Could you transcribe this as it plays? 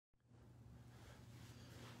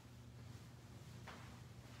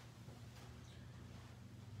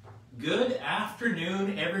Good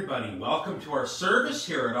afternoon, everybody. Welcome to our service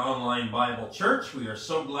here at Online Bible Church. We are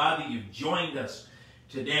so glad that you've joined us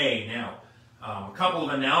today. Now, a couple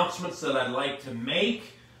of announcements that I'd like to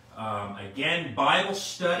make. Again, Bible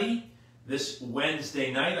study this Wednesday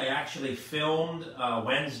night. I actually filmed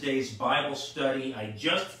Wednesday's Bible study. I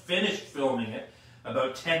just finished filming it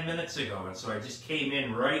about 10 minutes ago, and so I just came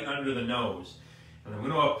in right under the nose. And I'm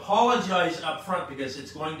going to apologize up front because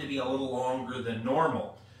it's going to be a little longer than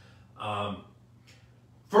normal.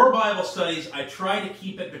 For Bible studies, I try to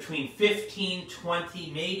keep it between 15,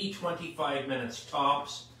 20, maybe 25 minutes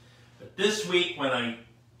tops. But this week, when I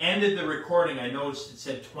ended the recording, I noticed it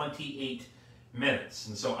said 28 minutes.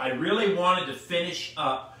 And so I really wanted to finish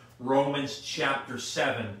up Romans chapter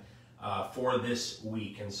 7 for this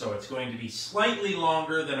week. And so it's going to be slightly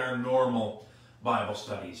longer than our normal Bible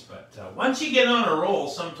studies. But once you get on a roll,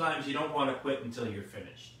 sometimes you don't want to quit until you're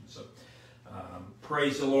finished. And so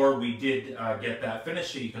praise the Lord, we did get that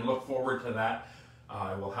finished, so you can look forward to that.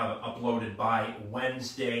 I will have it uploaded by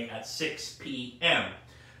Wednesday at 6 p.m.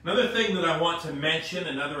 Another thing that I want to mention,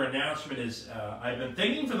 another announcement, is I've been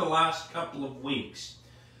thinking for the last couple of weeks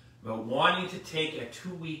about wanting to take a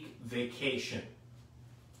 2-week vacation.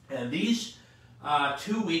 And these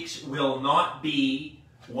 2 weeks will not be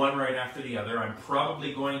one right after the other. I'm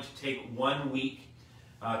probably going to take 1 week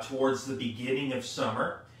towards the beginning of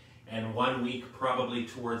summer, and 1 week probably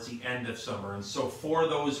towards the end of summer. And so for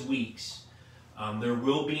those weeks, there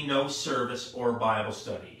will be no service or Bible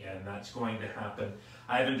study, and that's going to happen.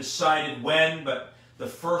 I haven't decided when, but the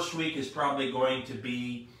first week is probably going to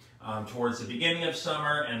be towards the beginning of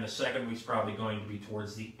summer, and the second week's probably going to be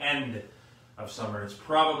towards the end of summer. It's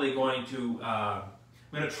probably going to, I'm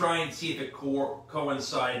going to try and see if it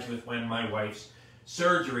coincides with when my wife's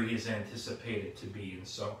surgery is anticipated to be. And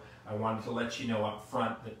so I wanted to let you know up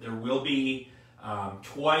front that there will be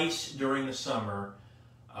twice during the summer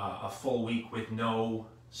a full week with no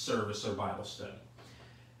service or Bible study.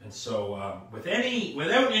 And so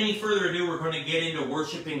without any further ado, we're going to get into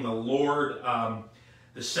worshiping the Lord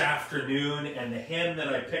this afternoon. And the hymn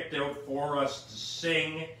that I picked out for us to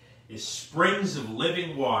sing is Springs of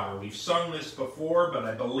Living Water. We've sung this before, but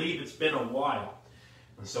I believe it's been a while.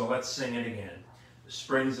 And so let's sing it again. The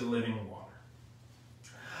Springs of Living Water.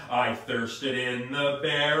 I thirsted in the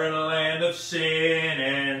barren land of sin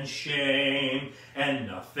and shame, and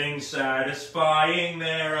nothing satisfying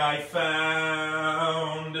there I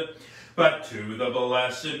found. But to the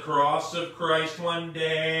blessed cross of Christ one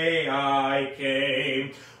day I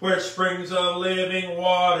came, where springs of living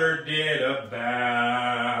water did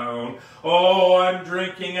abound. Oh, I'm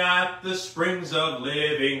drinking at the springs of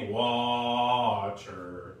living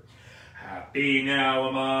water. Happy now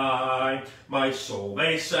am I, my soul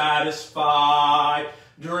they satisfy,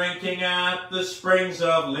 drinking at the springs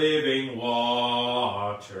of living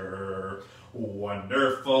water.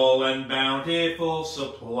 Wonderful and bountiful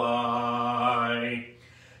supply.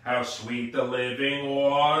 How sweet the living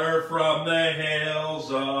water from the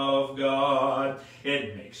hills of God.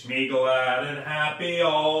 It makes me glad and happy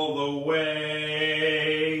all the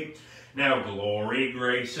way. Now glory,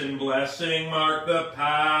 grace, and blessing mark the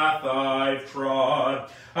path I've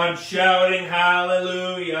trod. I'm shouting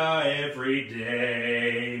hallelujah every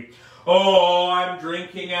day. Oh, I'm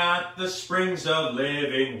drinking at the springs of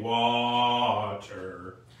living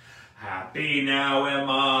water. Happy now am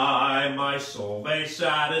I, my soul they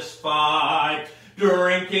satisfy,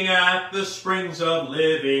 drinking at the springs of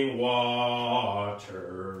living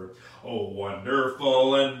water. Oh,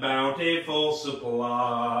 wonderful and bountiful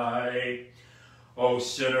supply. Oh,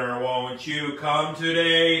 sinner, won't you come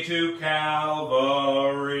today to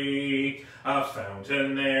Calvary? A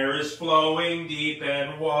fountain there is flowing deep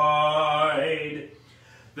and wide.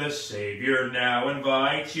 The Savior now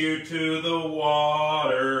invites you to the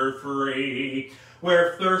water free,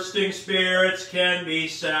 where thirsting spirits can be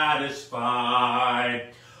satisfied.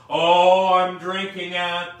 Oh, I'm drinking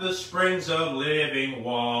at the springs of living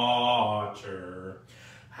water.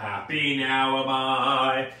 Happy now am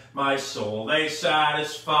I, my soul they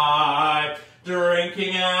satisfy,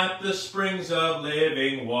 drinking at the springs of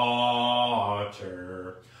living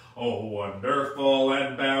water. Oh, wonderful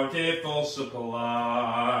and bountiful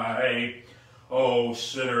supply. Oh,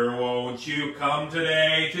 sinner, won't you come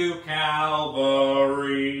today to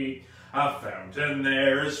Calvary? A fountain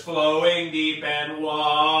there is flowing deep and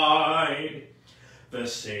wide. The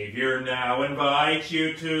Savior now invites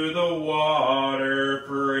you to the water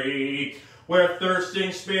free, where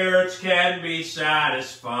thirsting spirits can be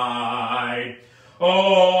satisfied.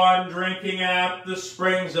 Oh, I'm drinking at the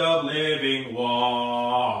springs of living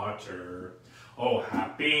water. Oh,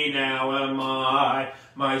 happy now am I,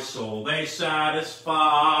 my soul they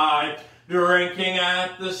satisfy, drinking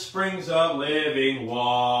at the springs of living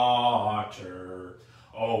water.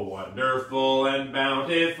 Oh, wonderful and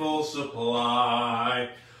bountiful supply.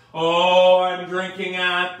 Oh, I'm drinking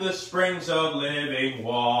at the springs of living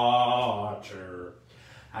water.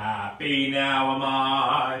 Happy now am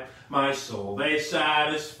I, my soul they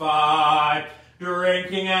satisfy,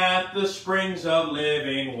 drinking at the springs of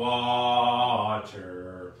living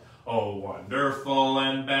water. Oh, wonderful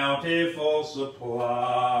and bountiful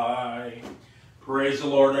supply. Praise the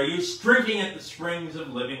Lord. Are you drinking at the springs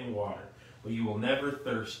of living water? Well, you will never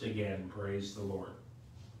thirst again. Praise the Lord.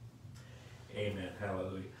 Amen.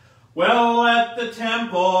 Hallelujah. Well, let the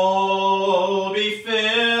temple be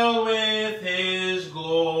filled with His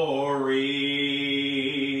glory.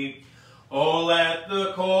 Oh, let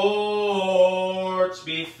the courts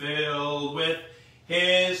be filled with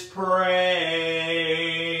His praise.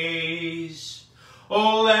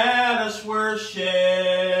 Oh, let us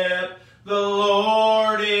worship the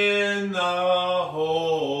Lord in the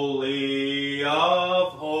Holy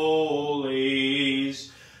of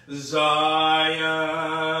Holies. Zion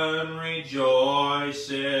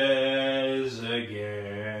rejoices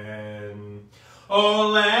again. Oh,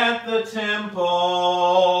 let the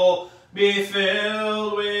temple be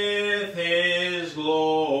filled with His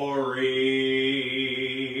glory.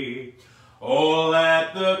 Oh,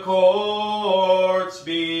 let the courts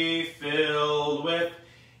be filled with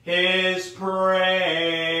His praise.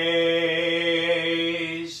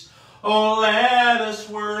 Oh, let us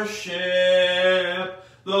worship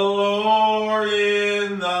the Lord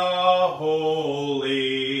in the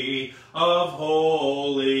Holy of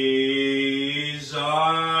Holies.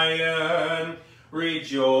 Zion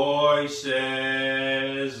rejoices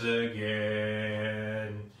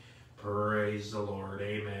again. Praise the Lord.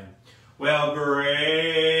 Amen. Well,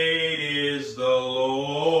 great is the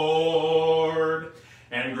Lord,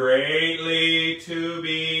 and greatly to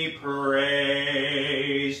be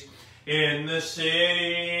praised in the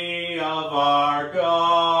city of our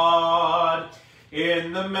God,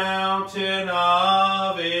 in the mountain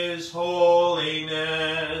of His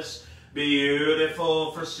holiness,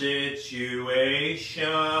 beautiful for situation,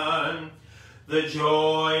 the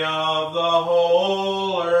joy of the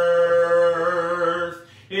whole earth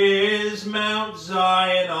is Mount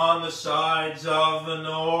Zion on the sides of the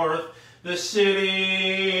north, the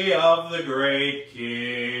city of the great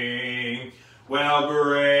King. Well,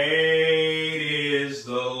 great is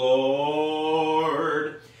the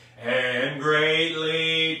Lord, and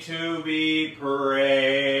greatly to be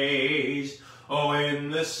praised. Oh,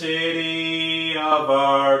 in the city of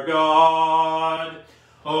our God,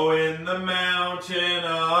 oh, in the mountain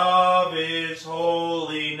of His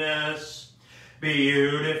holiness,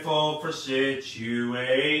 beautiful for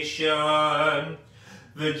situation,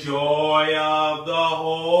 the joy of the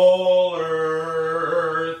whole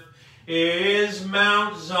earth is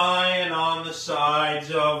Mount Zion on the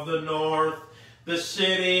sides of the north, the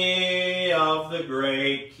city of the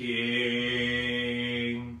great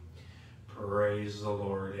King. Praise the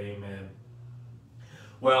Lord. Amen.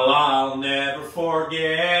 Well, I'll never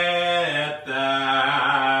forget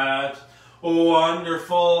that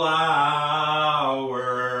wonderful hour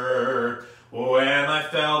when I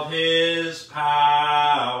felt His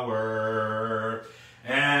power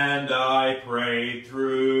and I prayed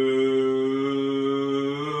through.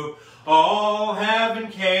 All heaven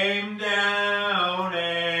came down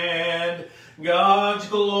and God's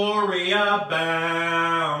glory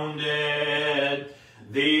abounded.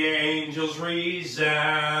 The angels resounded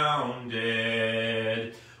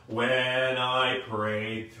when I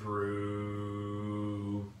prayed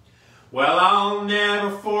through. Well, I'll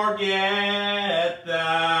never forget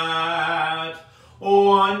that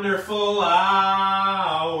wonderful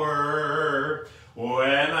hour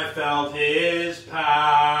when I felt His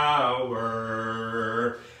power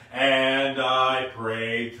and I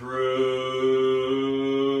prayed through.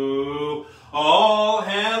 All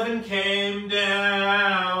heaven came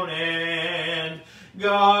down and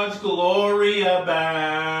God's glory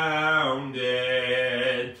abounded.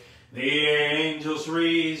 The angels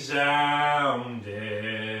resounded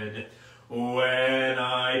when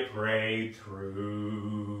I prayed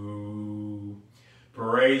through.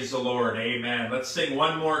 Praise the Lord. Amen. Let's sing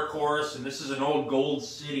one more chorus, and this is an old Gold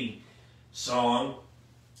City song.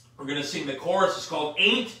 We're going to sing the chorus. It's called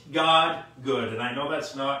Ain't God Good? And I know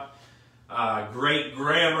that's not great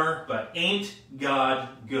grammar, but ain't God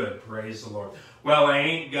good? Praise the Lord. Well,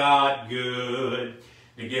 ain't God good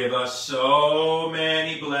to give us so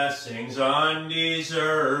many blessings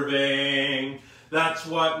undeserving? That's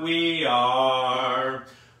what we are.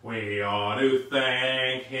 We ought to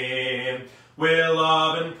thank Him. We'll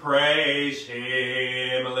love and praise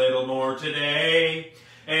Him a little more today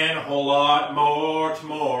and a whole lot more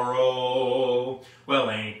tomorrow.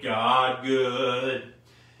 Well, ain't God good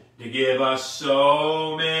to give us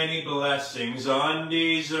so many blessings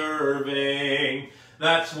undeserving?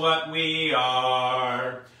 That's what we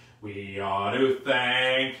are. We ought to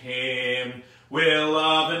thank Him. We'll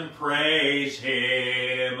love and praise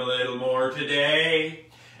Him a little more today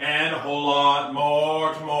and a whole lot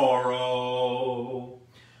more tomorrow.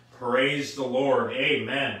 Praise the Lord.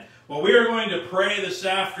 Amen. Well, we are going to pray this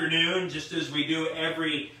afternoon, just as we do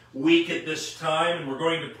every week at this time, and we're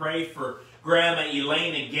going to pray for Grandma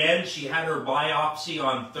Elaine again. She had her biopsy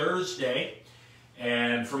on Thursday,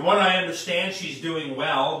 and from what I understand, she's doing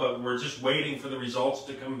well, but we're just waiting for the results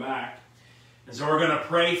to come back. And so we're going to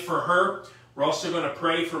pray for her. We're also going to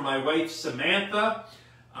pray for my wife, Samantha.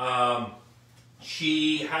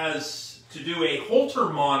 She has to do a Holter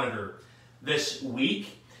monitor this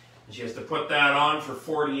week. She has to put that on for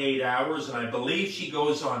 48 hours, and I believe she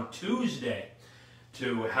goes on Tuesday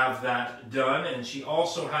to have that done. And she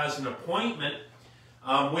also has an appointment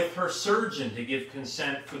with her surgeon to give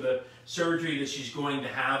consent for the surgery that she's going to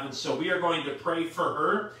have. And so we are going to pray for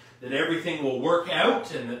her that everything will work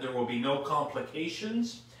out and that there will be no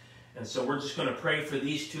complications. And so we're just going to pray for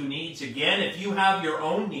these two needs. Again, if you have your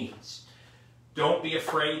own needs, don't be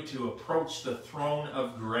afraid to approach the throne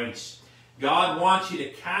of grace. God wants you to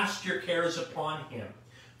cast your cares upon Him,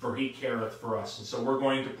 for He careth for us. And so we're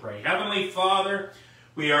going to pray. Heavenly Father,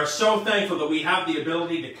 we are so thankful that we have the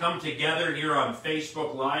ability to come together here on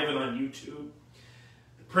Facebook Live and on YouTube.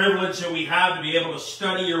 The privilege that we have to be able to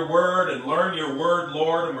study your Word and learn your Word,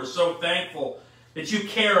 Lord, and we're so thankful that you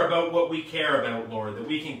care about what we care about, Lord, that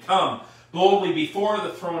we can come boldly before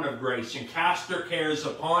the throne of grace and cast our cares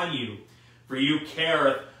upon you, for you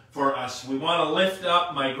careth for us. We want to lift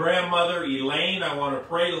up my grandmother, Elaine. I want to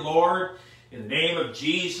pray, Lord, in the name of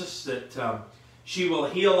Jesus, that she will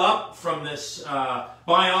heal up from this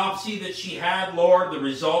biopsy that she had, Lord. The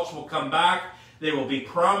results will come back. They will be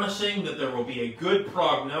promising, that there will be a good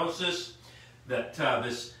prognosis, that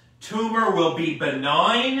this tumor will be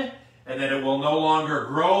benign, and that it will no longer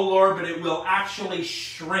grow, Lord, but it will actually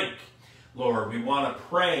shrink, Lord. We want to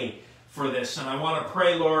pray for this, and I want to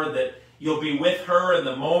pray, Lord, that you'll be with her in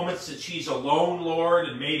the moments that she's alone, Lord,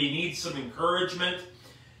 and maybe needs some encouragement.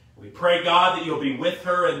 We pray, God, that you'll be with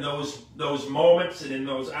her in those moments and in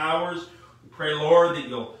those hours. We pray, Lord, that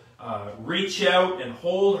you'll reach out and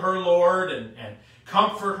hold her, Lord, and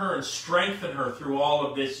comfort her and strengthen her through all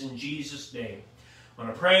of this in Jesus' name. I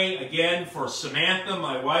want to pray again for Samantha,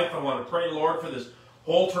 my wife. I want to pray, Lord, for this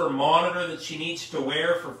Holter monitor that she needs to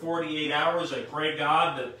wear for 48 hours. I pray,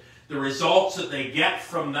 God, that the results that they get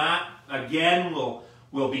from that, again, will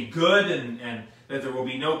be good and that there will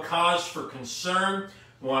be no cause for concern.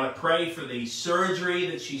 We want to pray for the surgery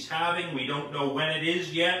that she's having. We don't know when it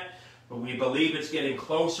is yet, but we believe it's getting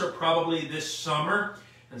closer, probably this summer.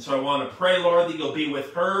 And so I want to pray, Lord, that you'll be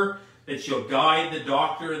with her, that you'll guide the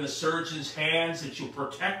doctor and the surgeon's hands, that you'll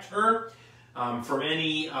protect her from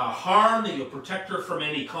any harm, that you'll protect her from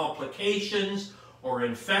any complications or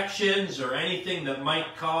infections or anything that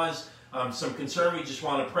might cause some concern. We just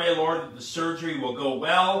want to pray, Lord, that the surgery will go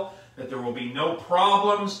well, that there will be no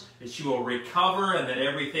problems, that she will recover, and that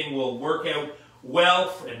everything will work out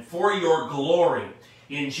well and for your glory.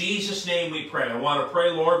 In Jesus' name we pray. I want to pray,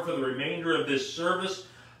 Lord, for the remainder of this service.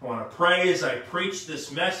 I want to pray as I preach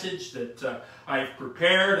this message that I've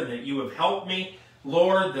prepared and that you have helped me,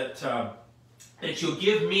 Lord, that you'll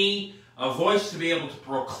give me a voice to be able to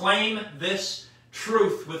proclaim this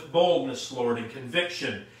truth with boldness, Lord, and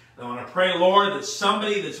conviction. And I want to pray, Lord, that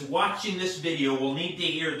somebody that's watching this video will need to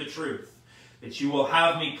hear the truth that you will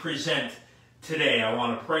have me present today. I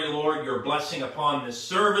want to pray, Lord, your blessing upon this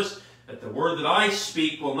service, that the word that I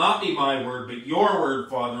speak will not be my word, but your word,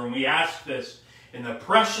 Father. And we ask this in the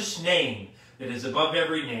precious name that is above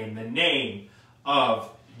every name, the name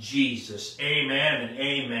of Jesus. Amen and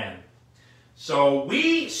amen. So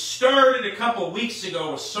we started a couple weeks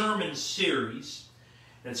ago a sermon series,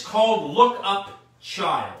 and it's called Look Up,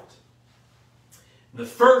 Child. The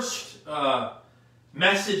first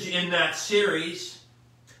message in that series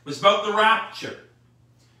was about the rapture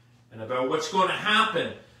and about what's going to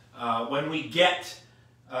happen when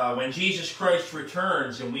Jesus Christ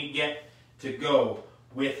returns and we get to go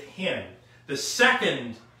with Him. The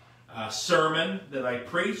second sermon that I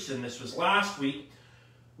preached, and this was last week,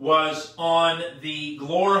 was on the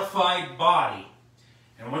glorified body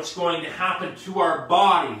and what's going to happen to our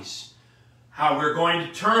bodies how we're going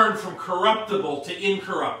to turn from corruptible to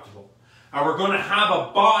incorruptible, how we're going to have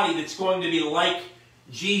a body that's going to be like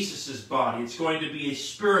Jesus' body. It's going to be a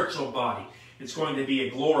spiritual body. It's going to be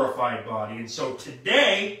a glorified body. And so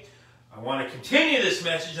today, I want to continue this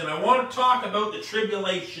message, and I want to talk about the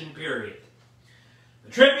tribulation period.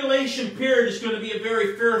 The tribulation period is going to be a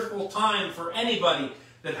very fearful time for anybody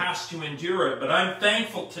that has to endure it. But I'm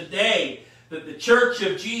thankful today that the Church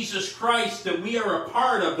of Jesus Christ that we are a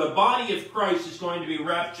part of, the body of Christ, is going to be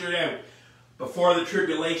raptured out before the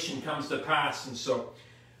tribulation comes to pass. And so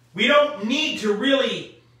we don't need to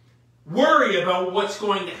really worry about what's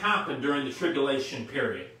going to happen during the tribulation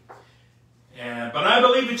period. But I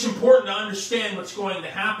believe it's important to understand what's going to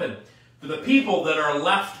happen for the people that are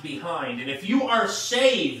left behind. And if you are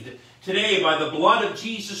saved today by the blood of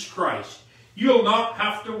Jesus Christ, you'll not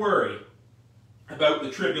have to worry about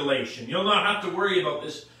the tribulation. You'll not have to worry about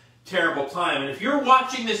this terrible time. And if you're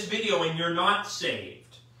watching this video and you're not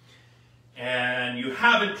saved, and you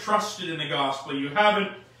haven't trusted in the gospel, you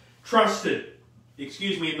haven't trusted,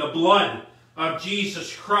 in the blood of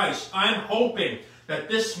Jesus Christ, I'm hoping that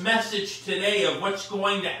this message today of what's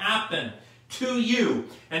going to happen to you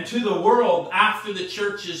and to the world after the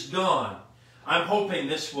church is gone, I'm hoping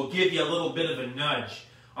this will give you a little bit of a nudge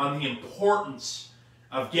on the importance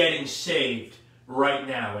of getting saved right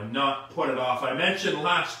now and not put it off. I mentioned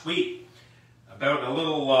last week about a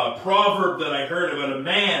little proverb that I heard about a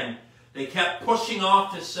man that kept pushing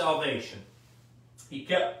off his salvation. He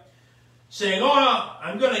kept saying, oh,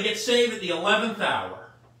 I'm going to get saved at the 11th hour.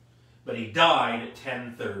 But he died at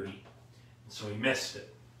 10:30. So he missed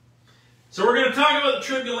it. So we're going to talk about the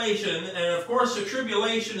tribulation. And of course, the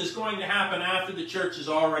tribulation is going to happen after the church is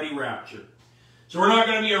already raptured. So we're not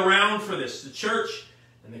going to be around for this. The church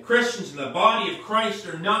and the Christians and the body of Christ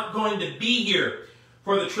are not going to be here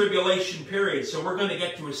for the tribulation period. So we're going to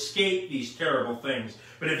get to escape these terrible things.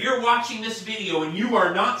 But if you're watching this video and you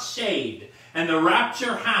are not saved and the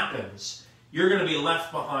rapture happens, you're going to be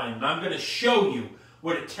left behind. And I'm going to show you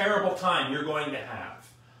what a terrible time you're going to have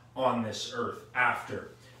on this earth after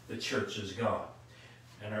the church is gone.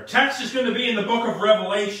 And our text is going to be in the book of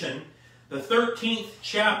Revelation, the 13th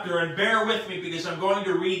chapter. And bear with me because I'm going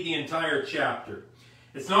to read the entire chapter.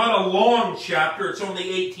 It's not a long chapter. It's only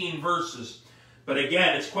 18 verses. But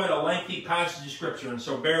again, it's quite a lengthy passage of Scripture. And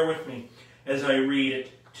so bear with me as I read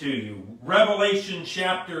it to you. Revelation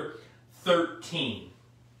chapter 13.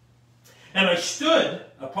 And I stood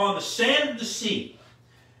upon the sand of the sea,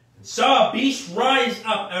 and saw a beast rise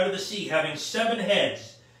up out of the sea, having 7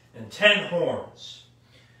 heads and 10 horns.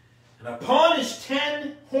 And upon his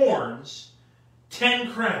 10 horns,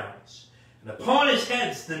 10 crowns. And upon his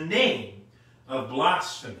heads the name of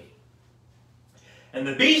blasphemy. And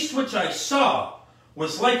the beast which I saw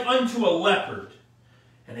was like unto a leopard,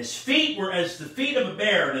 and his feet were as the feet of a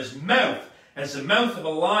bear, and his mouth as the mouth of a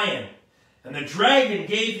lion. And the dragon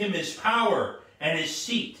gave him his power and his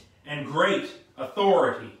seat and great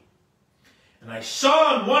authority. And I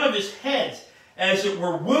saw on one of his heads as it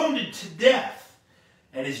were wounded to death,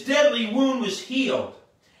 and his deadly wound was healed.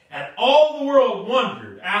 And all the world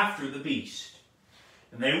wondered after the beast.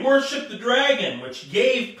 And they worshipped the dragon, which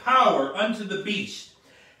gave power unto the beast.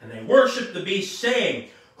 And they worshipped the beast, saying,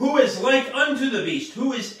 Who is like unto the beast?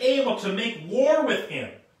 Who is able to make war with him?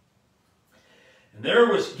 And there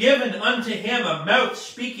was given unto him a mouth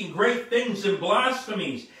speaking great things and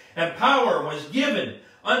blasphemies, and power was given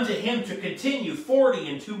unto him to continue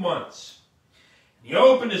 42 months. And he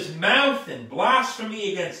opened his mouth in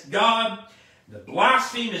blasphemy against God, to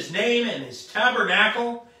blaspheme his name and his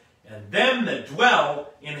tabernacle, and them that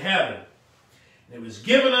dwell in heaven. And it was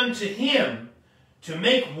given unto him to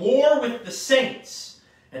make war with the saints,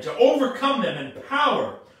 and to overcome them, and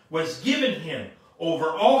power was given him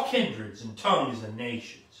over all kindreds and tongues and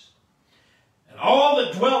nations. And all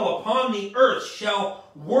that dwell upon the earth shall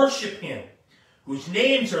worship him, whose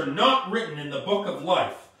names are not written in the book of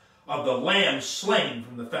life of the Lamb slain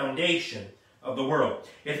from the foundation of the world.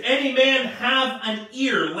 If any man have an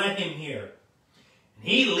ear, let him hear. And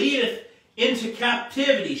he leadeth into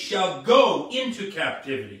captivity shall go into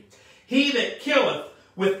captivity. He that killeth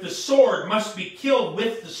with the sword must be killed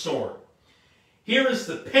with the sword. Here is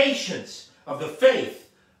the patience of the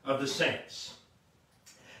faith of the saints.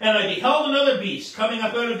 And I beheld another beast coming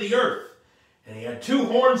up out of the earth, and he had 2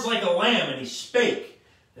 horns like a lamb, and he spake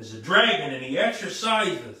as a dragon, and he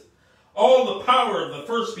exerciseth all the power of the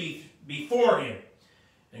first beast before him,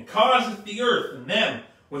 and causeth the earth and them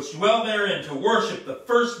which dwell therein to worship the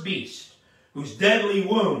first beast, whose deadly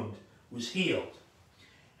wound was healed.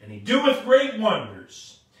 And he doeth great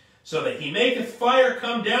wonders, so that he maketh fire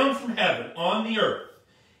come down from heaven on the earth,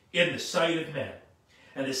 in the sight of men,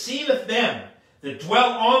 and deceiveth them that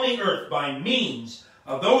dwell on the earth by means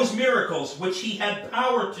of those miracles which he had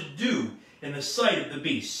power to do in the sight of the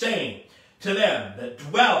beast, saying to them that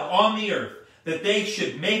dwell on the earth, that they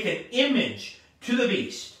should make an image to the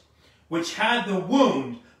beast, which had the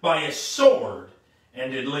wound by a sword,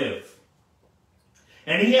 and did live.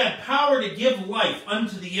 And he had power to give life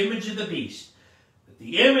unto the image of the beast, that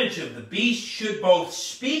the image of the beast should both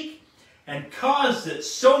speak, and cause that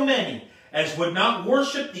so many as would not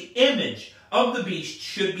worship the image of the beast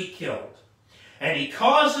should be killed. And he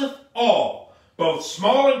causeth all, both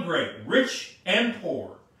small and great, rich and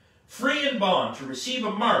poor, free and bond, to receive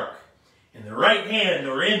a mark in their right hand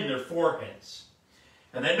or in their foreheads,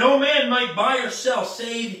 and that no man might buy or sell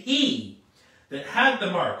save he that had the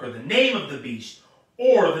mark, or the name of the beast,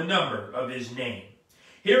 or the number of his name.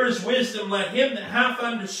 Here is wisdom. Let him that hath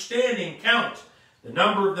understanding count the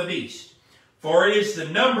number of the beast, for it is the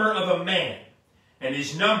number of a man, and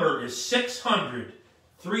his number is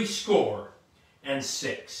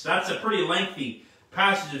 666. That's a pretty lengthy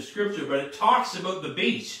passage of Scripture, but it talks about the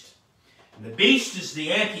beast. And the beast is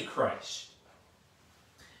the Antichrist.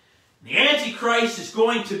 The Antichrist is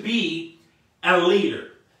going to be a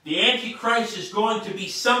leader. The Antichrist is going to be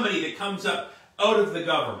somebody that comes up out of the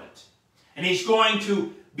government. And he's going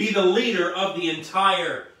to be the leader of the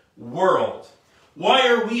entire world. Why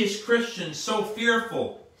are we as Christians so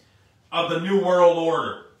fearful of the New World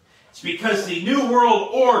Order? It's because the New World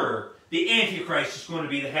Order, the Antichrist is going to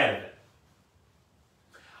be the head of it.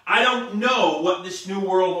 I don't know what this New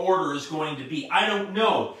World Order is going to be. I don't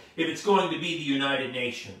know if it's going to be the United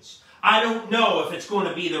Nations. I don't know if it's going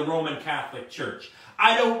to be the Roman Catholic Church.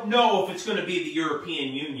 I don't know if it's going to be the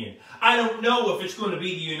European Union. I don't know if it's going to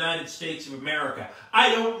be the United States of America. I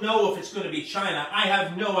don't know if it's going to be China. I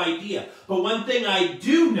have no idea. But one thing I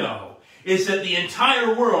do know is that the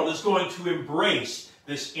entire world is going to embrace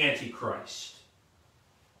this Antichrist.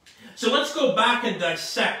 So let's go back and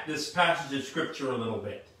dissect this passage of Scripture a little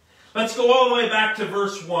bit. Let's go all the way back to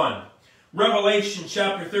verse 1. Revelation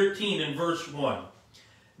chapter 13 and verse 1.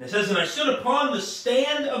 And it says, And I stood upon the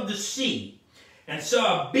stand of the sea, and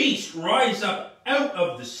saw a beast rise up out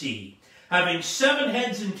of the sea, having 7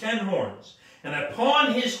 heads and 10 horns, and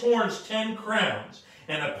upon his horns 10 crowns,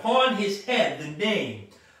 and upon his head the name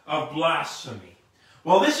of blasphemy.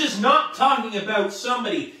 Well, this is not talking about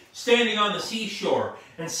somebody standing on the seashore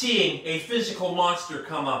and seeing a physical monster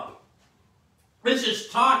come up. This is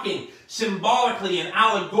talking symbolically and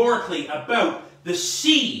allegorically about the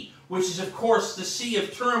sea, which is, of course, the sea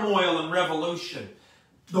of turmoil and revolution,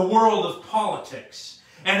 the world of politics.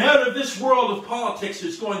 And out of this world of politics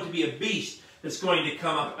is going to be a beast that's going to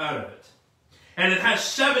come up out of it. And it has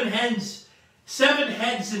 7 heads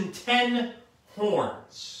and 10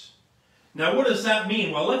 horns. Now, what does that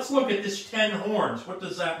mean? Well, let's look at this 10 horns. What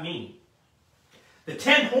does that mean? The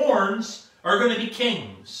 10 horns are going to be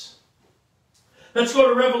kings. Let's go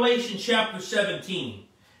to Revelation chapter 17.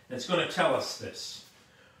 It's going to tell us this.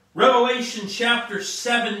 Revelation chapter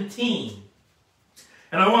 17.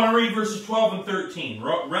 And I want to read verses 12 and 13.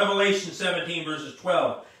 Revelation 17 verses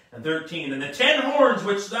 12 and 13. And the 10 horns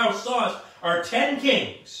which thou sawest are 10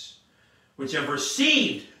 kings, which have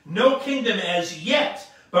received no kingdom as yet,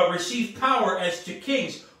 but receive power as to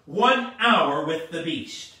kings 1 hour with the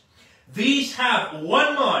beast. These have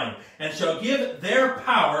one mind, and shall give their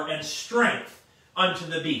power and strength unto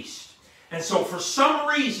the beast. And so for some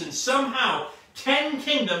reason, somehow, 10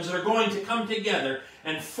 kingdoms are going to come together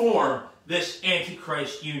and form this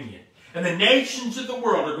Antichrist union. And the nations of the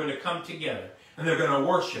world are going to come together, and they're going to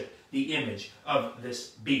worship the image of this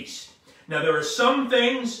beast. Now, there are some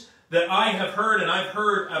things that I have heard, and I've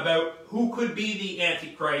heard about who could be the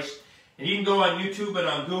Antichrist. And you can go on YouTube and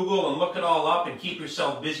on Google and look it all up and keep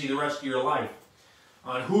yourself busy the rest of your life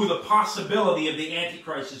on who the possibility of the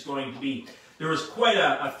Antichrist is going to be. There was quite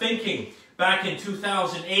a thinking back in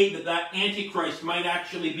 2008 that Antichrist might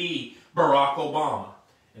actually be Barack Obama.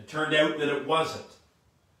 It turned out that it wasn't.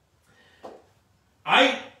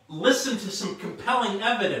 I listened to some compelling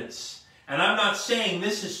evidence, and I'm not saying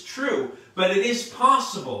this is true, but it is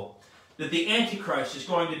possible that the Antichrist is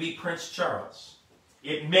going to be Prince Charles.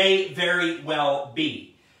 It may very well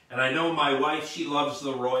be. And I know my wife, she loves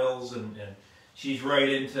the royals, and she's right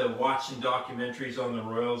into watching documentaries on the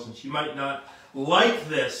royals, and she might not like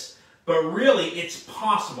this, but really it's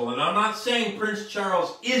possible. And I'm not saying Prince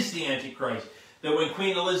Charles is the Antichrist, that when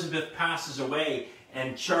Queen Elizabeth passes away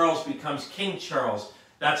and Charles becomes King Charles,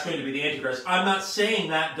 that's going to be the Antichrist. I'm not saying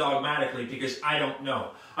that dogmatically because I don't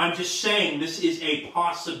know. I'm just saying this is a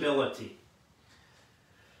possibility.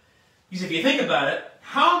 Because if you think about it,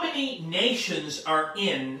 how many nations are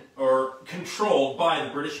in or controlled by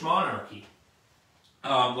the British monarchy? The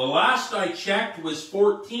last I checked was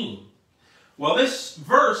 14. Well, this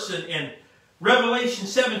verse in Revelation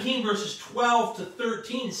 17 verses 12 to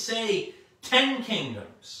 13 say 10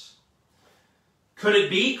 kingdoms. Could it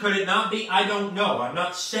be? Could it not be? I don't know. I'm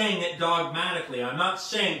not saying it dogmatically. I'm not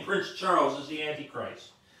saying Prince Charles is the Antichrist.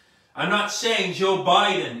 I'm not saying Joe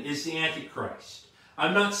Biden is the Antichrist.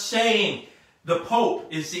 I'm not saying the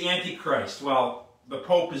Pope is the Antichrist. Well, the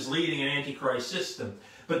Pope is leading an Antichrist system,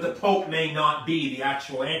 but the Pope may not be the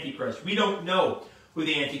actual Antichrist. We don't know who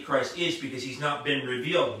the Antichrist is because he's not been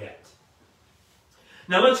revealed yet.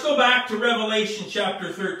 Now let's go back to Revelation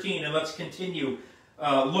chapter 13 and let's continue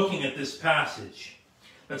looking at this passage.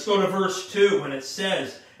 Let's go to verse 2 when it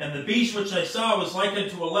says, "And the beast which I saw was like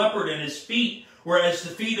unto a leopard, and his feet were as the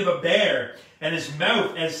feet of a bear, and his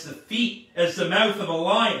mouth as the mouth of a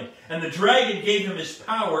lion. And the dragon gave him his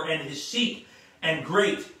power and his seat and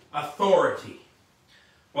great authority."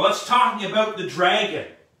 Well, it's talking about the dragon.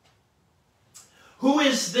 Who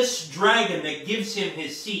is this dragon that gives him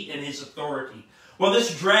his seat and his authority? Well,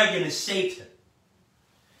 this dragon is Satan.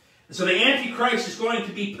 And so the Antichrist is going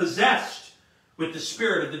to be possessed with the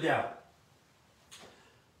spirit of the devil.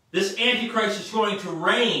 This Antichrist is going to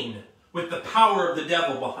reign with the power of the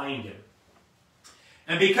devil behind him.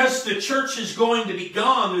 And because the church is going to be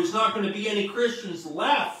gone, there's not going to be any Christians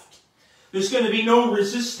left. There's going to be no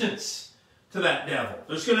resistance to that devil.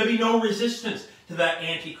 There's going to be no resistance to that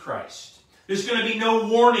Antichrist. There's going to be no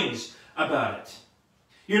warnings about it.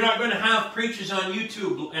 You're not going to have preachers on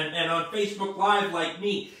YouTube and on Facebook Live like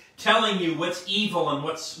me telling you what's evil and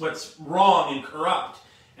what's wrong and corrupt.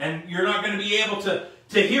 And you're not going to be able to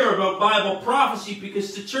hear about Bible prophecy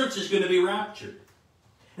because the church is going to be raptured.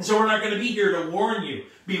 And so we're not going to be here to warn you.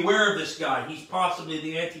 Beware of this guy. He's possibly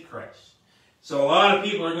the Antichrist. So a lot of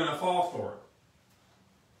people are going to fall for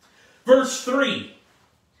it. Verse 3.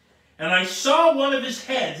 "And I saw one of his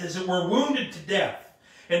heads as it were wounded to death,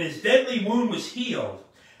 and his deadly wound was healed,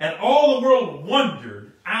 and all the world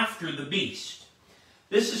wondered after the beast."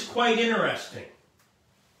 This is quite interesting.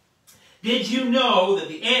 Did you know that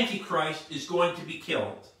the Antichrist is going to be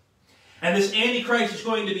killed? And this Antichrist is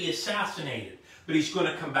going to be assassinated, but he's going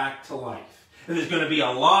to come back to life. And there's going to be a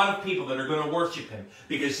lot of people that are going to worship him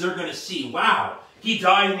because they're going to see, wow, he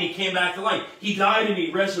died and he came back to life. He died and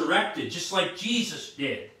he resurrected just like Jesus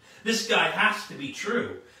did. This guy has to be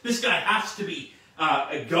true. This guy has to be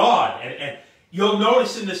a God. And you'll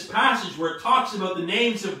notice in this passage where it talks about the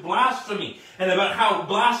names of blasphemy and about how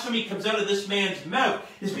blasphemy comes out of this man's mouth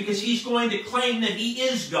is because he's going to claim that he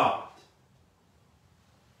is God.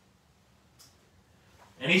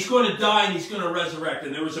 And he's going to die and he's going to resurrect.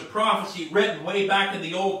 And there was a prophecy written way back in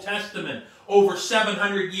the Old Testament over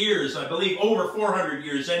 700 years, I believe over 400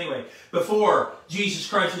 years anyway, before Jesus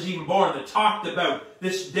Christ was even born, that talked about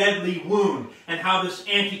this deadly wound and how this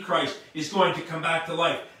Antichrist is going to come back to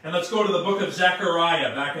life. And let's go to the book of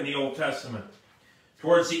Zechariah back in the Old Testament.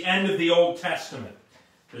 Towards the end of the Old Testament,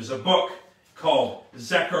 there's a book called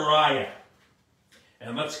Zechariah.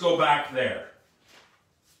 And let's go back there.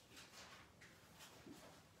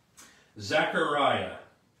 Zechariah.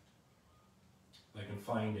 If I can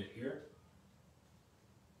find it here.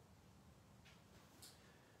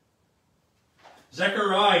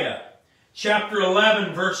 Zechariah chapter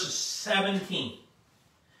 11 verse 17.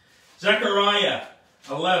 Zechariah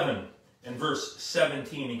 11 and verse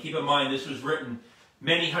 17. And keep in mind this was written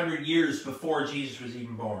many hundred years before Jesus was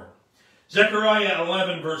even born. Zechariah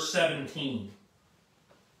 11 verse 17.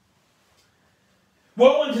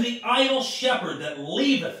 "Woe unto the idle shepherd that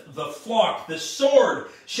leaveth the flock. The sword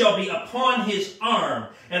shall be upon his arm,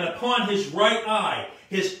 and upon his right eye.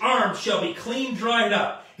 His arm shall be clean dried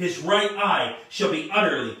up. His right eye shall be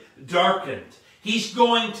utterly darkened." He's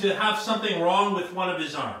going to have something wrong with one of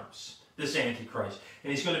his arms, this Antichrist.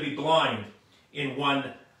 And he's going to be blind in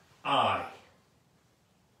one eye.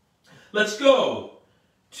 Let's go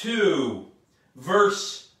to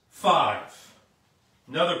verse 5.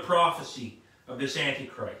 Another prophecy of this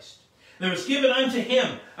Antichrist. "There was given unto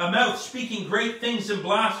him a mouth speaking great things and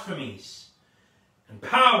blasphemies. And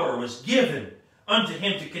power was given unto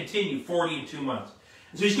him to continue 40 and 2 months."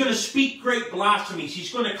 And so he's going to speak great blasphemies.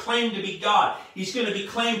 He's going to claim to be God. He's going to be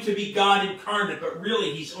claimed to be God incarnate, but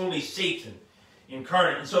really he's only Satan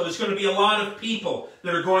incarnate. And so there's going to be a lot of people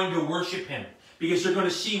that are going to worship him because they're going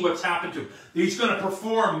to see what's happened to him. He's going to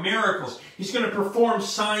perform miracles. He's going to perform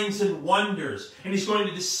signs and wonders. And he's going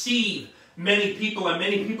to deceive many people, and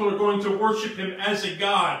many people are going to worship him as a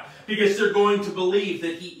God because they're going to believe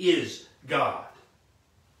that he is God.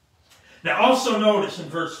 Now also notice in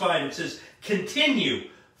verse 5 it says, continue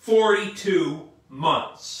 42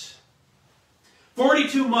 months.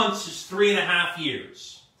 42 months is 3.5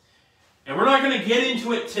 years. And we're not going to get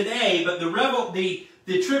into it today, but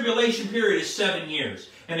the tribulation period is 7 years.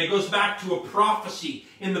 And it goes back to a prophecy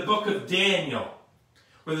in the book of Daniel,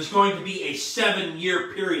 where there's going to be a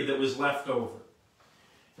 7-year period that was left over.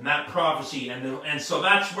 And that prophecy, and so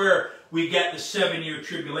that's where we get the 7-year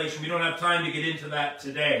tribulation. We don't have time to get into that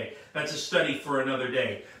today. That's a study for another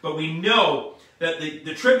day. But we know that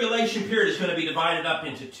the tribulation period is going to be divided up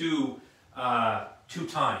into two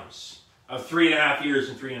times of 3.5 years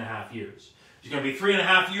and 3.5 years. There's going to be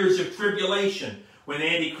 3.5 years of tribulation when the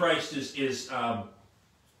Antichrist is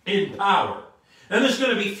in power. Then there's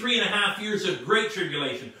going to be 3.5 years of great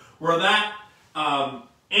tribulation, where that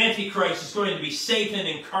Antichrist is going to be Satan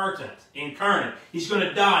incarnate. He's going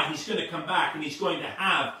to die, he's going to come back, and he's going to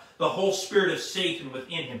have the whole spirit of Satan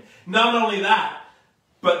within him. Not only that,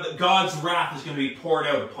 but God's wrath is going to be poured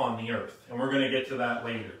out upon the earth. And we're going to get to that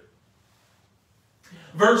later.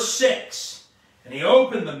 Verse 6, and he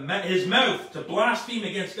opened his mouth to blaspheme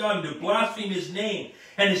against God and to blaspheme his name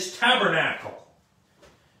and his tabernacle,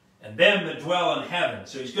 and them that dwell in heaven.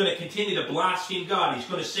 So he's going to continue to blaspheme God. He's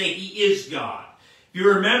going to say he is God. If you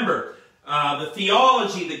remember the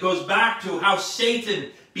theology that goes back to how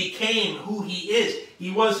Satan became who he is,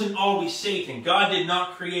 he wasn't always Satan. God did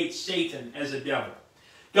not create Satan as a devil.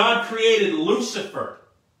 God created Lucifer,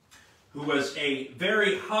 who was a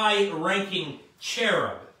very high-ranking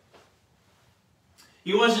cherub.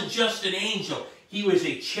 He wasn't just an angel, he was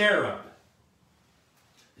a cherub.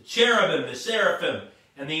 The cherubim, the seraphim,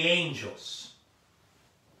 and the angels.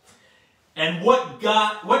 And what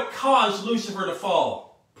caused Lucifer to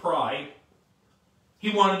fall? Pride. He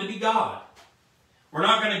wanted to be God. We're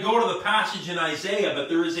not going to go to the passage in Isaiah, but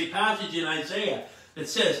there is a passage in Isaiah that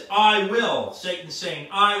says, I will. Satan's saying,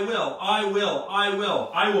 I will, I will, I will.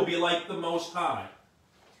 I will be like the Most High.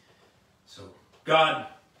 So God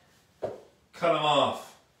cut him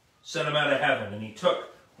off, sent him out of heaven, and he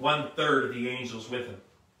took 1/3 of the angels with him.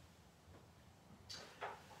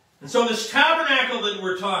 And so this tabernacle that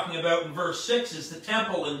we're talking about in verse 6 is the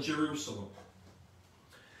temple in Jerusalem.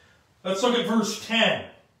 Let's look at verse 10.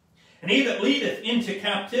 And he that leadeth into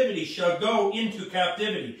captivity shall go into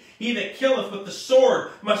captivity. He that killeth with the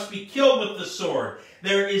sword must be killed with the sword.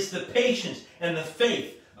 There is the patience and the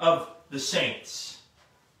faith of the saints.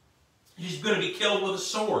 He's going to be killed with a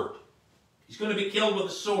sword. He's going to be killed with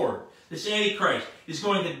a sword. This Antichrist is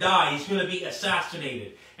going to die. He's going to be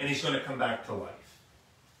assassinated. And he's going to come back to life.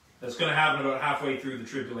 That's going to happen about halfway through the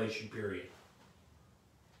tribulation period.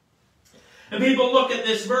 And people look at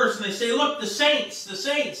this verse and they say, look, the saints, the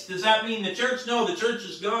saints. Does that mean the church? No, the church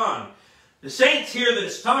is gone. The saints here that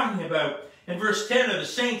it's talking about in verse 10 are the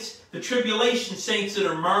saints, the tribulation saints that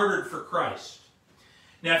are martyred for Christ.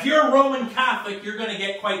 Now, if you're a Roman Catholic, you're going to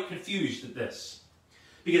get quite confused at this.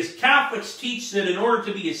 Because Catholics teach that in order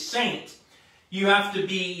to be a saint, you have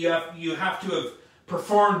to have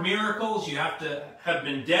performed miracles, you have to have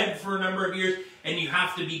been dead for a number of years, and you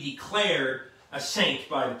have to be declared a saint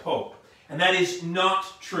by the Pope. And that is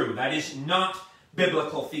not true. That is not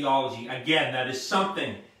biblical theology. Again, that is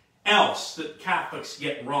something else that Catholics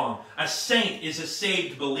get wrong. A saint is a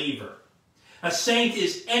saved believer. A saint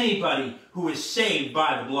is anybody who is saved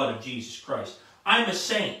by the blood of Jesus Christ. I'm a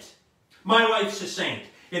saint. My wife's a saint.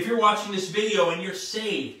 If you're watching this video and you're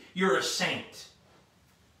saved, you're a saint.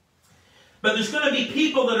 But there's going to be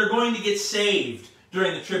people that are going to get saved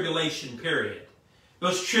during the tribulation period.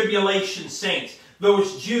 Those tribulation saints,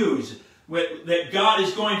 those Jews that God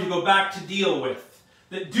is going to go back to deal with,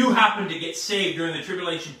 that do happen to get saved during the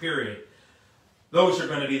tribulation period. Those are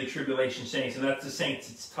going to be the tribulation saints, and that's the saints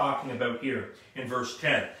it's talking about here in verse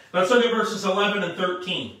 10. Let's look at verses 11 and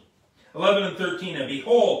 13. 11 and 13, and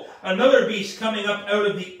behold, another beast coming up out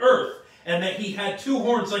of the earth, and that he had 2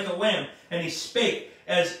 horns like a lamb, and he spake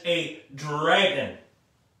as a dragon.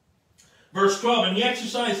 Verse 12, and he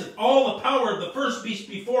exerciseth all the power of the first beast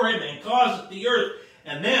before him, and causeth the earth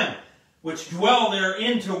and them which dwell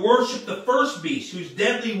therein to worship the first beast, whose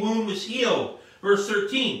deadly wound was healed. Verse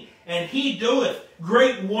 13, and he doeth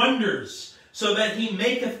great wonders, so that he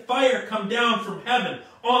maketh fire come down from heaven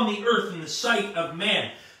on the earth in the sight of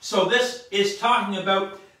man. So this is talking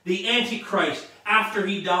about the Antichrist after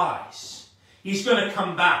he dies. He's going to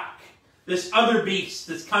come back. This other beast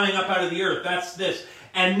that's coming up out of the earth, that's this.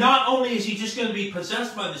 And not only is he just going to be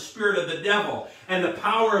possessed by the spirit of the devil, and the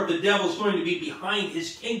power of the devil is going to be behind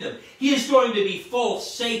his kingdom, he is going to be full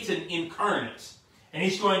Satan incarnate. And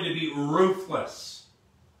he's going to be ruthless.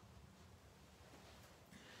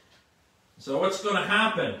 So what's going to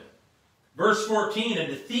happen Verse 14, and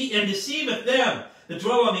deceiveth them that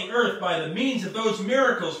dwell on the earth by the means of those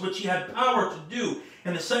miracles which he had power to do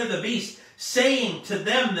in the sight of the beast, saying to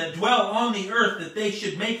them that dwell on the earth that they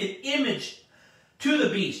should make an image to the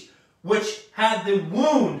beast, which had the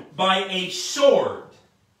wound by a sword,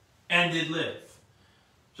 and did live.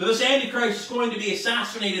 So this Antichrist is going to be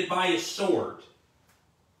assassinated by a sword.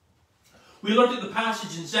 We looked at the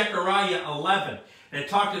passage in Zechariah 11, and it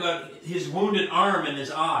talked about his wounded arm and his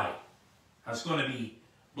eye. That's going to be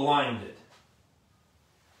blinded.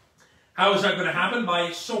 How is that going to happen? By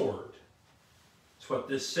a sword. That's what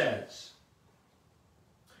this says.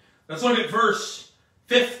 Let's look at verse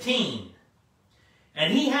 15.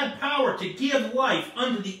 And he had power to give life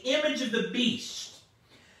unto the image of the beast,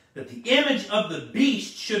 that the image of the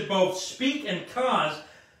beast should both speak and cause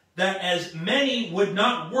that as many would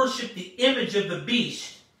not worship the image of the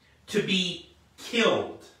beast to be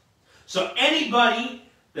killed. So anybody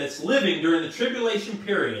that's living during the tribulation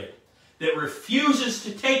period that refuses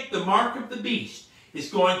to take the mark of the beast is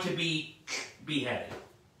going to be beheaded.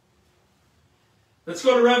 Let's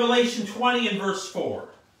go to Revelation 20 and verse 4.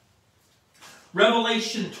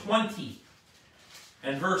 Revelation 20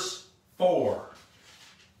 and verse 4.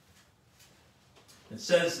 It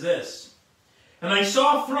says this, and I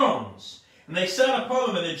saw thrones, and they sat upon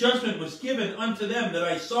them, and the judgment was given unto them, that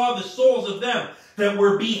I saw the souls of them that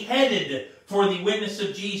were beheaded for the witness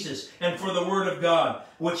of Jesus and for the word of God,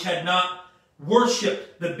 which had not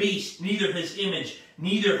worshipped the beast, neither his image,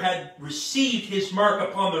 neither had received his mark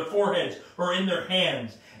upon their foreheads or in their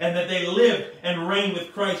hands, and that they lived and reigned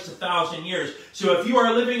with Christ 1,000 years. So if you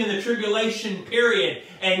are living in the tribulation period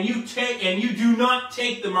and you do not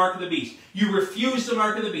take the mark of the beast, you refuse the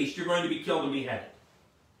mark of the beast, you're going to be killed and beheaded.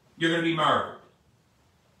 You're going to be martyred.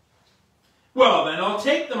 Well, then I'll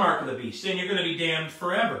take the mark of the beast, and you're going to be damned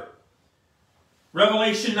forever.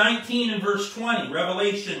 Revelation 19 and verse 20.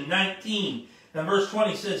 Revelation 19 and verse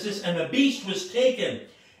 20 says this, and the beast was taken,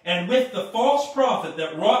 and with the false prophet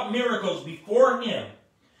that wrought miracles before him,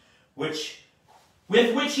 with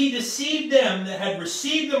which he deceived them that had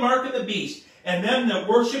received the mark of the beast, and them that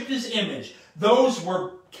worshipped his image, those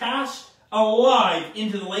were cast alive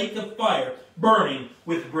into the lake of fire, burning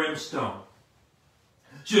with brimstone.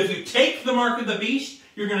 So if you take the mark of the beast,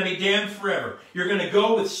 you're going to be damned forever. You're going to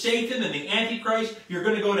go with Satan and the Antichrist. You're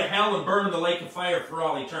going to go to hell and burn in the lake of fire for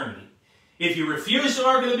all eternity. If you refuse the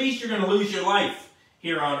mark of the beast, you're going to lose your life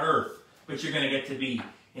here on earth. But you're going to get to be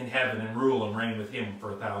in heaven and rule and reign with him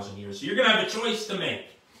for 1,000 years. So you're going to have a choice to make.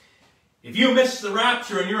 If you miss the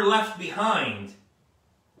rapture and you're left behind,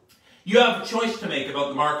 you have a choice to make about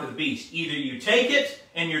the mark of the beast. Either you take it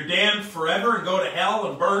and you're damned forever and go to hell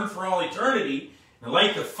and burn for all eternity in the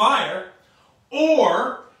lake of fire,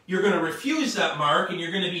 or you're going to refuse that mark and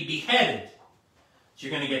you're going to be beheaded. So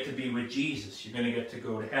you're going to get to be with Jesus. You're going to get to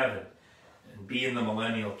go to heaven and be in the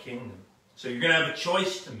millennial kingdom. So you're going to have a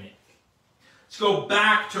choice to make. Let's go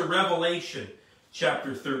back to Revelation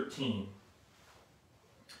chapter 13.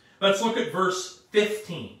 Let's look at verse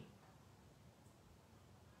 15.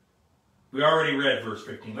 We already read verse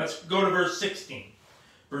 15. Let's go to verse 16.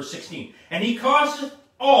 Verse 16. And he causeth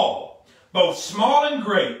all, both small and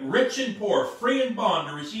great, rich and poor, free and bond,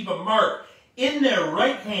 to receive a mark in their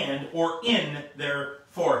right hand or in their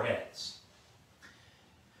foreheads.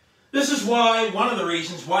 This is one of the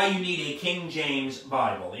reasons why you need a King James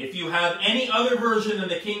Bible. If you have any other version than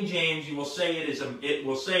the King James, it will say it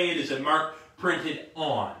is a mark printed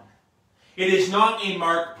on. It is not a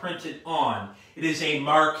mark printed on. It is a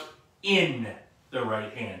mark in the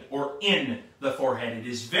right hand or in the forehead. It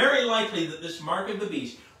is very likely that this mark of the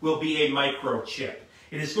beast will be a microchip.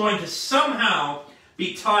 It is going to somehow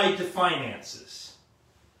be tied to finances.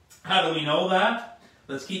 How do we know that?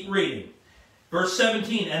 Let's keep reading. Verse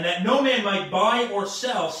 17, and that no man might buy or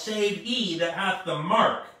sell save he that hath the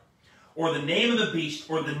mark, or the name of the beast,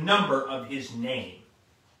 or the number of his name.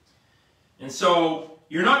 And so,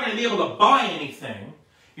 you're not going to be able to buy anything.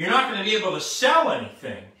 You're not going to be able to sell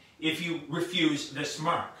anything if you refuse this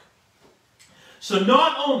mark. So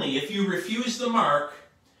not only if you refuse the mark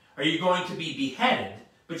are you going to be beheaded,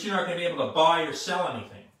 but you're not going to be able to buy or sell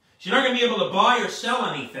anything. So you're not going to be able to buy or sell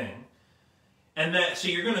anything. And so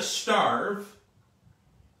you're going to starve.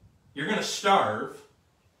 You're going to starve.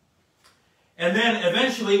 And then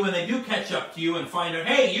eventually when they do catch up to you and find out,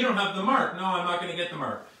 hey, you don't have the mark. No, I'm not going to get the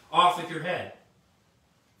mark. Off with your head.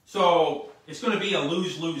 So it's going to be a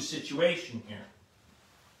lose-lose situation here.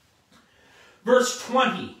 Verse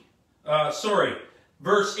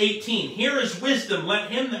 18. Here is wisdom.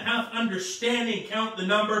 Let him that hath understanding count the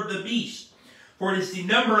number of the beast. For it is the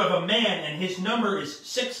number of a man, and his number is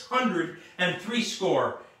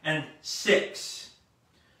 660 606.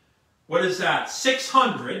 What is that?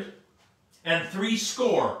 600 and 3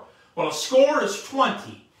 score. Well, a score is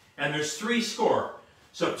 20, and there's 3 score.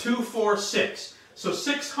 So 2, 4, 6. So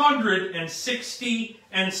 660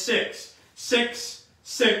 and 6. 6,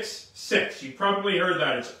 6, 6. You probably heard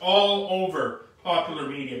that. It's all over popular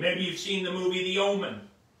media. Maybe you've seen the movie The Omen.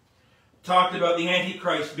 Talked about the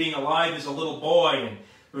Antichrist being alive as a little boy, and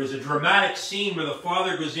there was a dramatic scene where the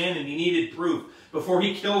father goes in and he needed proof. Before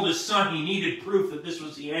he killed his son, he needed proof that this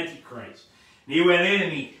was the Antichrist. And he went in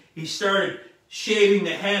and he started shaving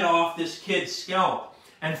the head off this kid's scalp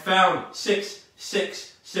and found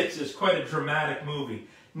 666. It's quite a dramatic movie.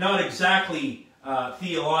 Not exactly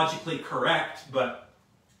theologically correct, but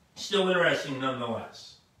still interesting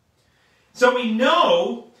nonetheless. So we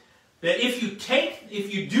know that if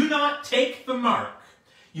you do not take the mark,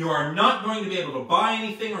 you are not going to be able to buy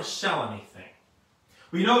anything or sell anything.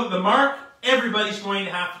 We know that the mark, everybody's going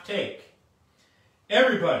to have to take.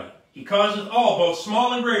 Everybody. He causeth all, both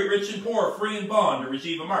small and great, rich and poor, free and bond, to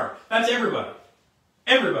receive a mark. That's everybody.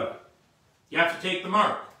 Everybody. You have to take the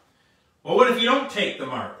mark. Well, what if you don't take the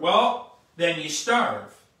mark? Well, then you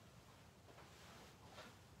starve.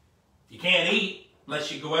 You can't eat unless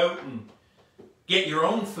you go out and get your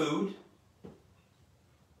own food.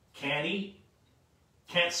 Can't eat.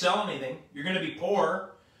 Can't sell anything. You're going to be poor.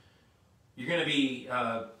 You're going to be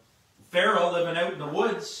feral, living out in the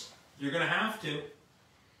woods. You're going to have to.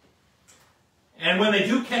 And when they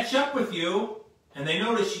do catch up with you, and they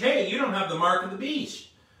notice, hey, you don't have the mark of the beast.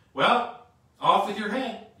 Well, off with your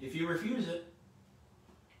head if you refuse it.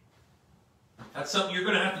 That's something you're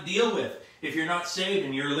going to have to deal with if you're not saved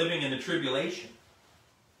and you're living in the tribulation.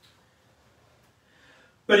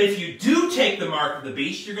 But if you do take the mark of the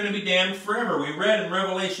beast, you're going to be damned forever. We read in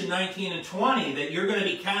Revelation 19 and 20 that you're going to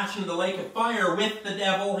be cast into the lake of fire with the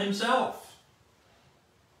devil himself.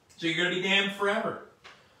 So you're going to be damned forever.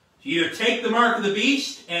 So you either take the mark of the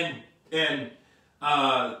beast and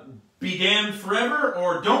be damned forever,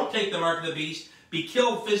 or don't take the mark of the beast, be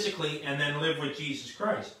killed physically, and then live with Jesus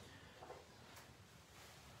Christ.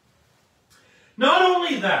 Not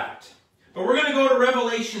only that, but we're going to go to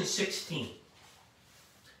Revelation 16.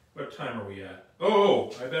 What time are we at?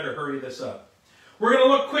 Oh, I better hurry this up. We're going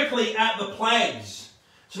to look quickly at the plagues.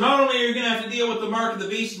 So not only are you going to have to deal with the mark of the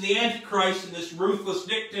beast and the Antichrist and this ruthless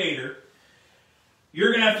dictator,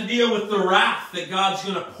 you're going to have to deal with the wrath that God's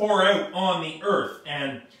going to pour out on the earth.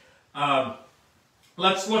 And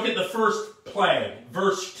let's look at the first plague,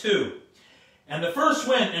 verse 2. And the first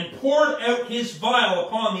went and poured out his vial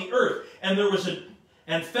upon the earth,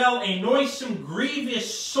 and fell a noisome,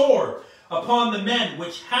 grievous sword upon the men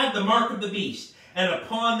which had the mark of the beast, and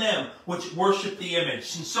upon them which worship the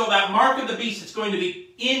image. And so that mark of the beast is going to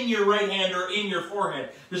be in your right hand or in your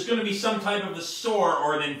forehead. There's going to be some type of a sore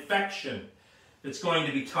or an infection that's going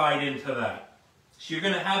to be tied into that. So you're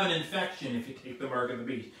going to have an infection if you take the mark of the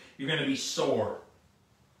beast. You're going to be sore.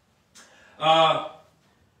 The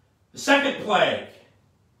second plague,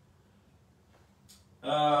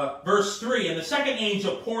 verse 3, and the second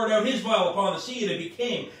angel poured out his vial upon the sea, and it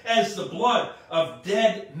became as the blood of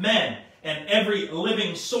dead men, and every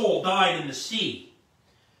living soul died in the sea.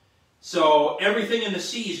 So everything in the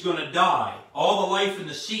sea is going to die. All the life in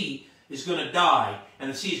the sea is going to die, and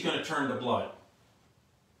the sea is going to turn to blood.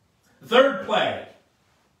 The third plague,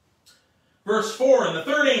 verse 4, and the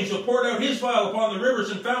third angel poured out his vial upon the rivers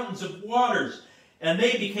and fountains of waters, and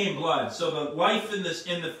they became blood. So the life in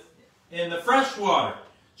the fresh water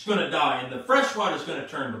is going to die, and the fresh water is going to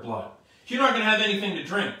turn to blood. So you're not going to have anything to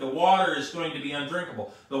drink. The water is going to be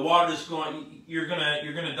undrinkable. The water is you're going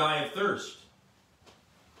to die of thirst.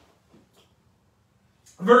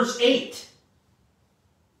 Verse 8.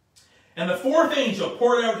 And the fourth angel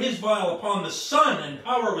poured out his vial upon the sun, and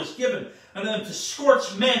power was given unto them to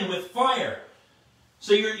scorch men with fire.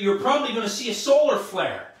 So you're probably going to see a solar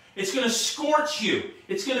flare. It's going to scorch you.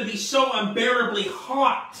 It's going to be so unbearably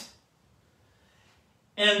hot.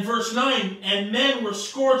 And verse 9, and men were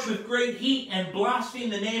scorched with great heat, and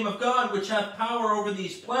blasphemed the name of God, which hath power over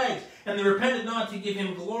these plagues, and they repented not to give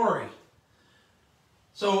him glory.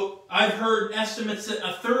 So I've heard estimates that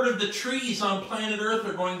a third of the trees on planet Earth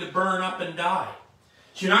are going to burn up and die.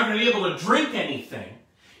 So you're not going to be able to drink anything.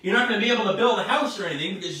 You're not going to be able to build a house or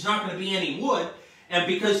anything because there's not going to be any wood. And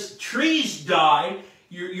because trees die,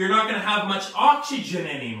 you're not going to have much oxygen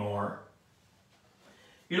anymore.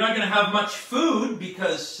 You're not going to have much food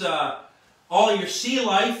because all your sea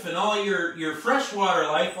life and all your freshwater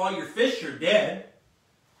life, all your fish are dead.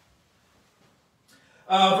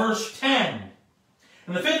 Verse 10.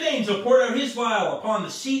 And the fifth angel poured out his vial upon the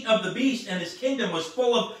seat of the beast, and his kingdom was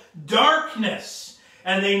full of darkness.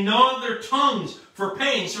 and they gnawed their tongues for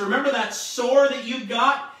pain. So remember that sore that you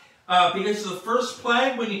got because of the first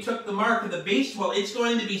plague when you took the mark of the beast? Well, it's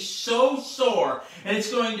going to be so sore, and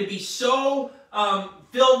it's going to be so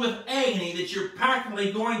filled with agony that you're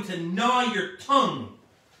practically going to gnaw your tongue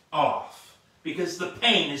off because the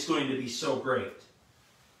pain is going to be so great.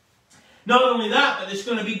 Not only that, but there's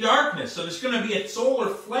going to be darkness. So there's going to be a solar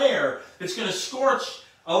flare that's going to scorch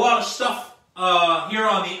a lot of stuff here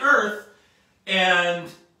on the earth, and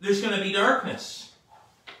there's going to be darkness.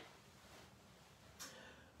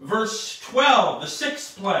 Verse 12, the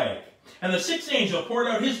sixth plague. And the sixth angel poured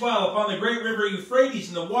out his vial upon the great river Euphrates,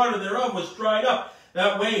 and the water thereof was dried up.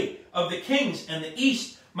 That way of the kings and the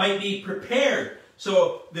east might be prepared.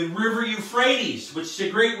 So the river Euphrates, which is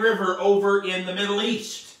a great river over in the Middle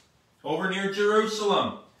East, over near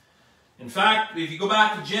Jerusalem. In fact, if you go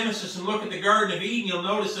back to Genesis and look at the Garden of Eden, you'll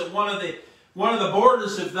notice that one of the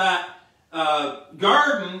borders of that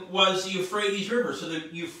garden was the Euphrates River. So the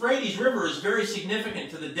Euphrates River is very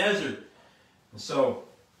significant to the desert. And so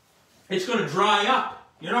it's going to dry up.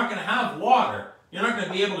 You're not going to have water. You're not going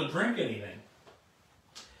to be able to drink anything.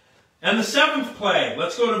 And the seventh plague,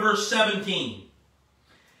 let's go to verse 17.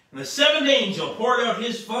 And the seventh angel poured out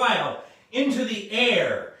his vial into the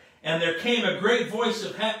air, and there came a great voice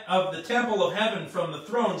of the temple of heaven from the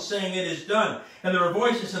throne, saying, It is done. And there were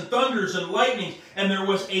voices and thunders and lightnings, and there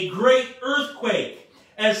was a great earthquake,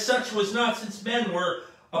 as such was not since men were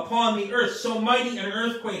upon the earth. So mighty an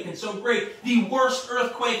earthquake and so great, the worst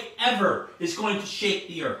earthquake ever is going to shake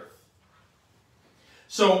the earth.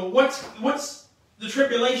 So what's the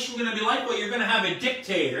tribulation going to be like? Well, you're going to have a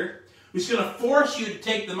dictator who's going to force you to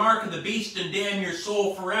take the mark of the beast and damn your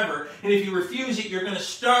soul forever. And if you refuse it, you're going to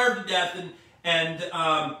starve to death and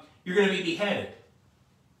you're going to be beheaded.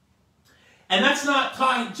 And that's not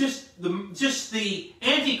tied just the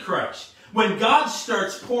Antichrist. When God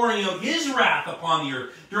starts pouring out his wrath upon the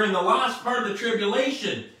earth during the last part of the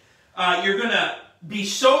tribulation, you're going to be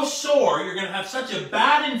so sore, you're going to have such a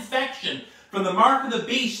bad infection from the mark of the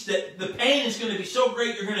beast that the pain is going to be so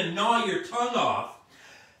great you're going to gnaw your tongue off.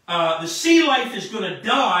 The sea life is going to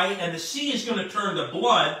die, and the sea is going to turn to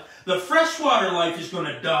blood. The freshwater life is going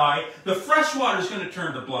to die. The freshwater is going to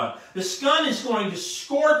turn to blood. The sun is going to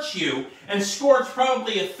scorch you, and scorch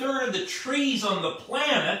probably a third of the trees on the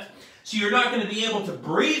planet. So you're not going to be able to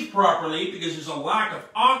breathe properly because there's a lack of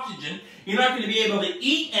oxygen. You're not going to be able to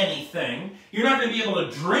eat anything. You're not going to be able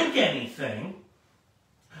to drink anything.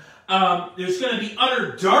 There's going to be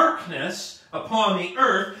utter darkness upon the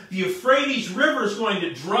earth. The Euphrates River is going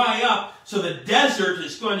to dry up, so the desert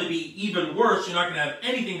is going to be even worse. You're not going to have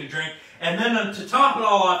anything to drink. And then to top it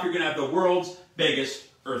all off, you're going to have the world's biggest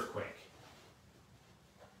earthquake.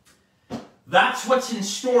 That's what's in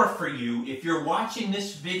store for you. If you're watching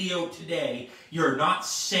this video today, you're not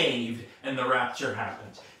saved and the rapture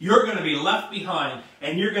happens. You're going to be left behind,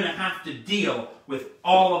 and you're going to have to deal with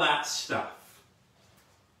all of that stuff.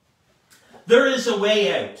 There is a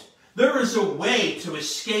way out. There is a way to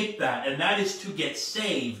escape that, and that is to get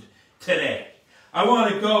saved today. I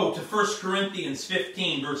want to go to 1 Corinthians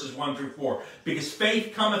 15, verses 1 through 4, because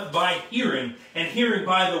faith cometh by hearing, and hearing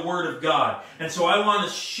by the word of God. And so I want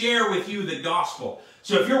to share with you the gospel.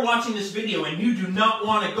 So if you're watching this video and you do not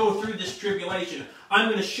want to go through this tribulation, I'm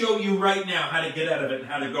going to show you right now how to get out of it and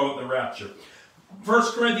how to go at the rapture.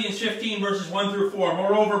 1 Corinthians 15, verses 1 through 4.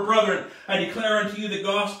 Moreover, brethren, I declare unto you the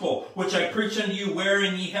gospel, which I preach unto you,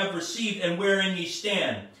 wherein ye have received, and wherein ye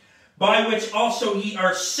stand, by which also ye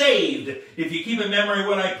are saved, if ye keep in memory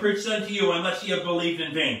what I preached unto you, unless ye have believed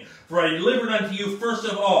in vain. For I delivered unto you first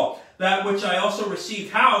of all that which I also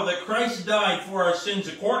received, how that Christ died for our sins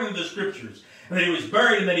according to the Scriptures, and that he was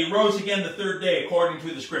buried, and that he rose again the third day according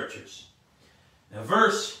to the Scriptures. Now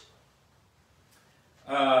verse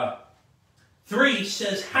 3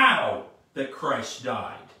 says how that Christ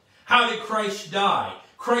died. How did Christ die?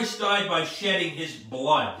 Christ died by shedding his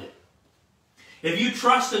blood. If you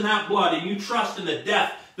trust in that blood, and you trust in the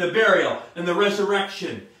death, the burial, and the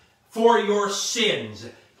resurrection for your sins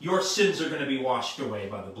are going to be washed away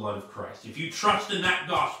by the blood of Christ. If you trust in that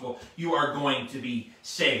gospel, you are going to be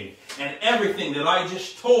saved. And everything that I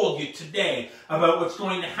just told you today about what's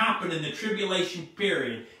going to happen in the tribulation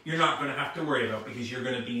period, you're not going to have to worry about, because you're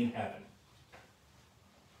going to be in heaven.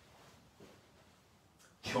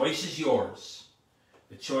 Choice is yours.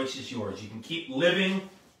 The choice is yours. You can keep living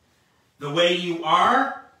the way you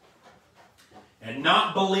are and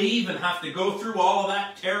not believe and have to go through all of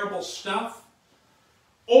that terrible stuff.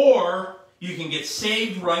 Or you can get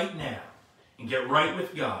saved right now and get right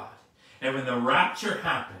with God. And when the rapture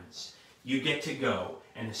happens, you get to go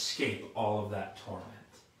and escape all of that torment.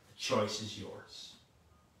 The choice is yours.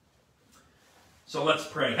 So let's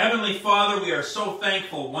pray. Heavenly Father, we are so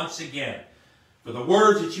thankful once again for the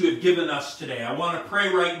words that you have given us today. I want to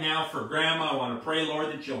pray right now for Grandma. I want to pray, Lord,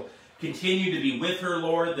 that you'll continue to be with her,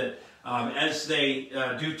 Lord, that as they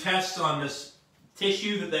do tests on this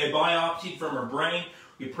tissue that they biopsied from her brain,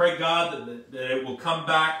 we pray, God, that it will come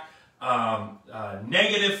back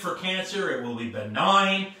negative for cancer, it will be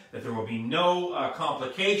benign, that there will be no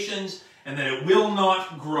complications, and that it will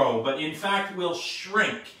not grow, but in fact will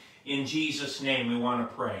shrink. In Jesus' name we want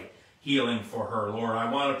to pray healing for her, Lord.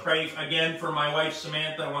 I want to pray again for my wife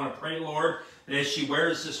Samantha. I want to pray, Lord, that as she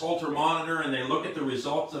wears this Holter monitor and they look at the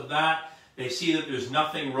results of that, they see that there's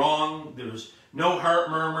nothing wrong, there's no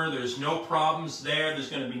heart murmur, there's no problems there,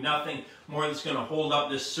 there's going to be nothing more that's going to hold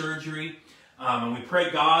up this surgery. And we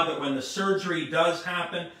pray, God, that when the surgery does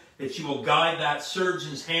happen, that you will guide that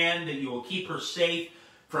surgeon's hand, that you will keep her safe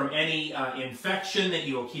from any infection, that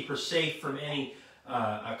you will keep her safe from any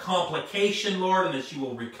complication, Lord, and that you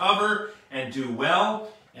will recover and do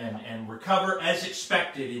well and recover as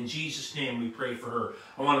expected. In Jesus' name we pray for her.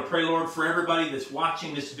 I want to pray, Lord, for everybody that's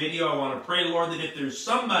watching this video. I want to pray, Lord, that if there's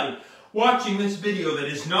somebody watching this video that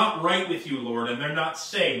is not right with you, Lord, and they're not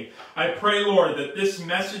saved, I pray, Lord, that this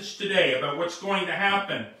message today about what's going to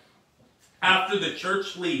happen after the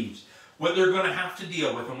church leaves, what they're going to have to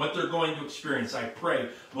deal with and what they're going to experience, I pray,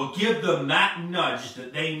 will give them that nudge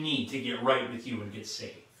that they need to get right with you and get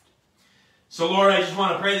saved. So, Lord, I just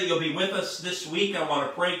want to pray that you'll be with us this week. I want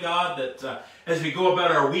to pray, God, that as we go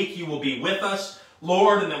about our week, you will be with us,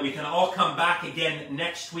 Lord, and that we can all come back again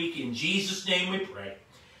next week. In Jesus' name we pray.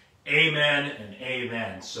 Amen and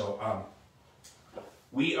amen. So,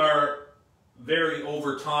 we are very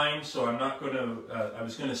over time, so I'm not going to, I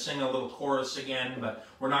was going to sing a little chorus again, but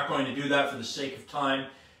we're not going to do that for the sake of time.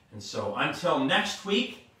 And so until next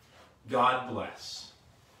week, God bless.